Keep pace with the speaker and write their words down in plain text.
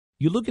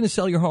You looking to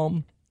sell your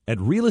home? At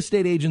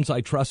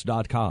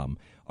realestateagentsitrust.com,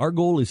 our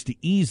goal is to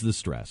ease the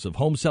stress of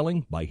home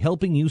selling by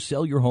helping you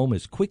sell your home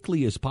as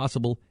quickly as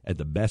possible at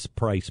the best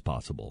price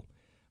possible.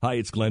 Hi,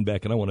 it's Glenn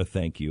Beck, and I want to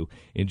thank you.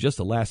 In just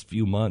the last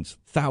few months,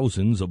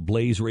 thousands of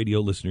Blaze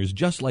Radio listeners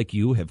just like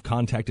you have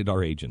contacted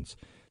our agents.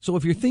 So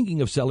if you're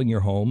thinking of selling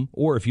your home,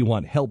 or if you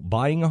want help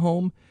buying a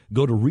home,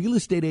 go to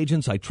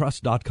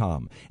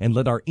realestateagentsitrust.com and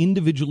let our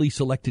individually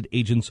selected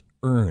agents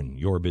earn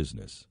your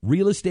business.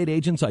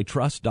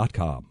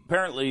 realestateagentsitrust.com.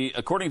 Apparently,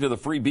 according to the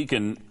Free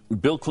Beacon,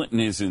 Bill Clinton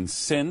is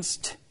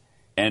incensed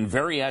and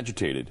very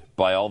agitated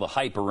by all the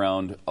hype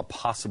around a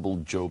possible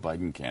Joe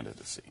Biden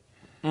candidacy.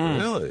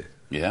 Really?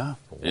 Yeah.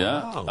 Wow.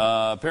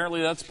 Yeah.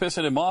 Apparently that's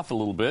pissing him off a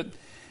little bit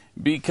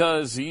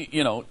because,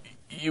 you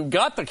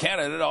got the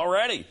candidate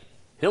already.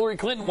 Hillary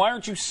Clinton, why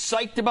aren't you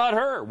psyched about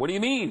her? What do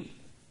you mean?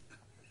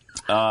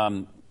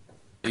 Come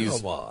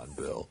on,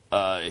 Bill.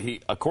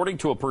 According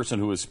to a person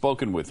who has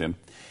spoken with him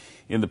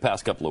in the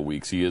past couple of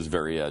weeks, he is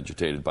very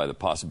agitated by the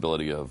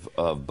possibility of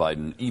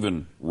Biden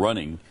even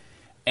running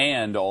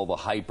and all the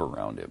hype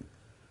around him.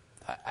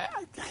 I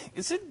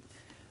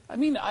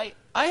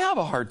have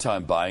a hard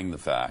time buying the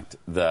fact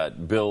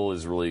that Bill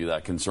is really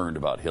that concerned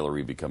about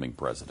Hillary becoming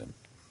president.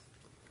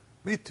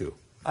 Me too.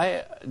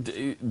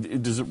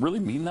 Does it really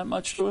mean that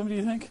much to him, do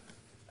you think?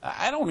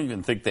 I don't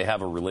even think they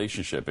have a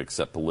relationship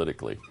except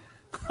politically.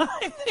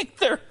 I think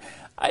their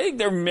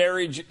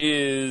marriage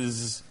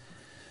is,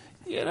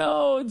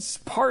 it's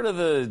part of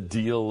the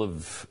deal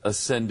of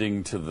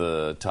ascending to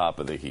the top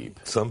of the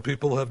heap. Some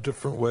people have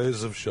different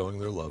ways of showing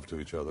their love to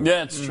each other.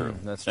 Yeah, that's true.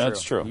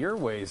 That's true. Your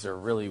ways are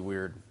really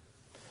weird.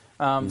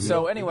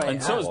 So anyway,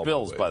 and so is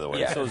Bill's, by the way.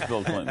 Yeah. So is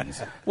Bill Clinton's.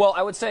 Well,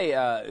 I would say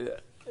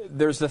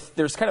there's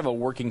kind of a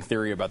working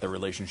theory about the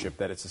relationship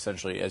that it's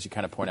essentially, as you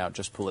kind of point out,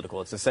 just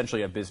political. It's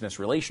essentially a business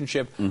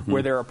relationship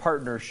where they're a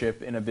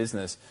partnership in a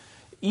business.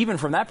 Even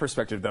from that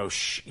perspective, though,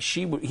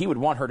 he would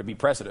want her to be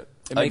president.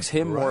 It makes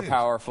him more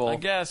powerful. I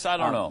guess. I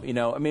don't know.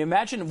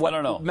 Imagine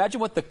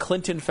what the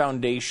Clinton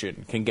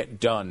Foundation can get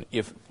done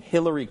if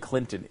Hillary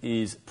Clinton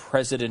is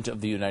president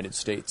of the United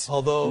States.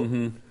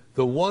 Although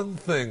the one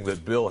thing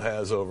that Bill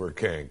has over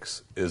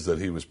Kanks is that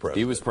he was president.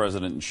 He was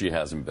president, and she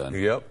hasn't been.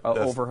 Yep.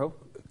 Over who?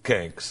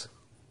 Kanks.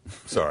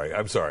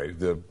 I'm sorry.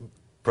 The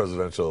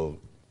presidential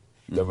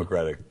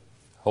Democratic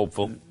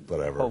hopeful,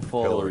 whatever.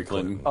 Hopeful Hillary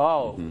Clinton.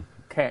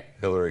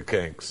 Hillary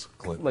Kanks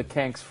Clinton. Like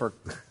Kanks for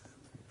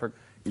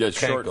it's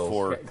short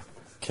for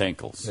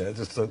Kankles. Yeah,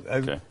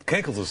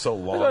 Kankles is so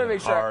long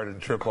and hard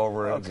and trip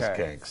over it. Just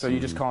Kanks. So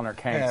you're just calling her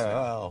Kanks? Yeah,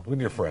 well, when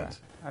you're friends.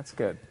 Yeah, that's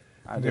good.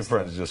 Your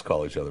friends just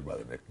call each other by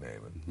the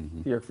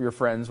nickname. You're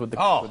friends with the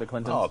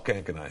Clintons? Oh,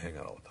 Kank and I hang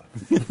out all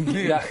the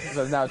time.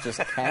 So now it's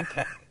just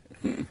Kank?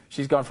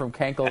 She's gone from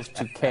Kankles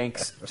to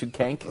Kanks to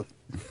Kank?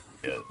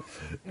 Yeah.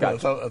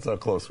 Gotcha. That's how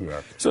close we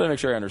are. So let me make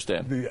sure I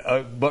understand.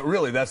 But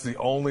really, that's the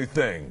only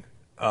thing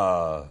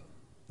that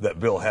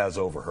Bill has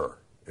over her,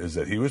 is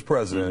that he was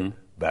president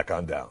back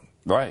on down.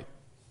 Right.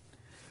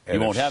 And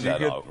you won't have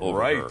that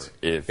over her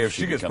if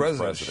she gets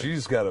president,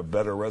 she's got a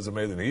better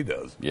resume than he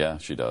does. Yeah,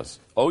 she does.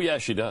 Oh, yeah,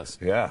 she does.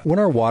 Yeah. When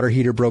our water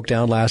heater broke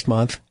down last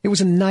month, it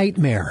was a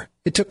nightmare.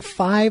 It took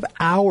 5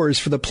 hours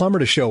for the plumber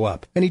to show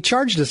up, and he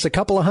charged us a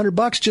couple of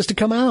 $100 just to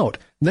come out.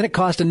 Then it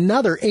cost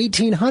another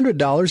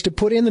 $1,800 to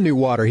put in the new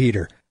water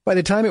heater. By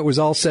the time it was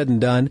all said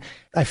and done,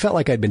 I felt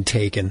like I'd been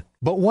taken.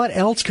 But what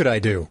else could I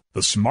do?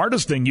 The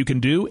smartest thing you can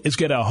do is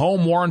get a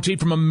home warranty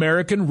from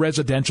American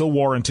Residential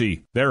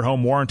Warranty. Their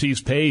home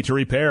warranties pay to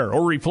repair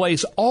or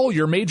replace all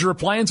your major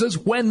appliances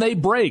when they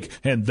break,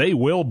 and they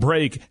will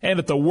break, and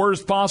at the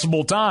worst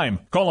possible time.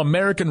 Call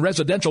American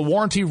Residential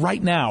Warranty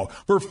right now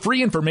for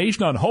free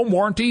information on home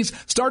warranties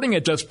starting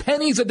at just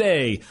pennies a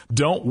day.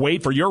 Don't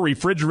wait for your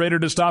refrigerator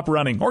to stop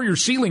running or your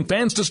ceiling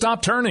fans to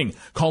stop turning.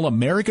 Call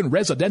American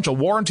Residential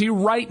Warranty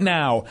right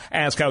now.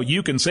 Ask how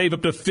you can save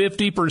up to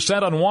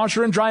 50% on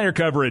washer and dryer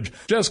coverage.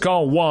 Just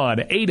call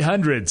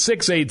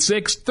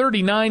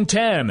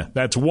 1-800-686-3910.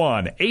 That's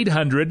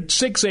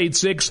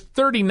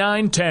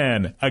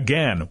 1-800-686-3910.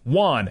 Again,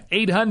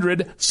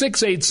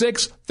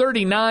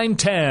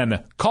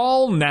 1-800-686-3910.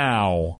 Call now.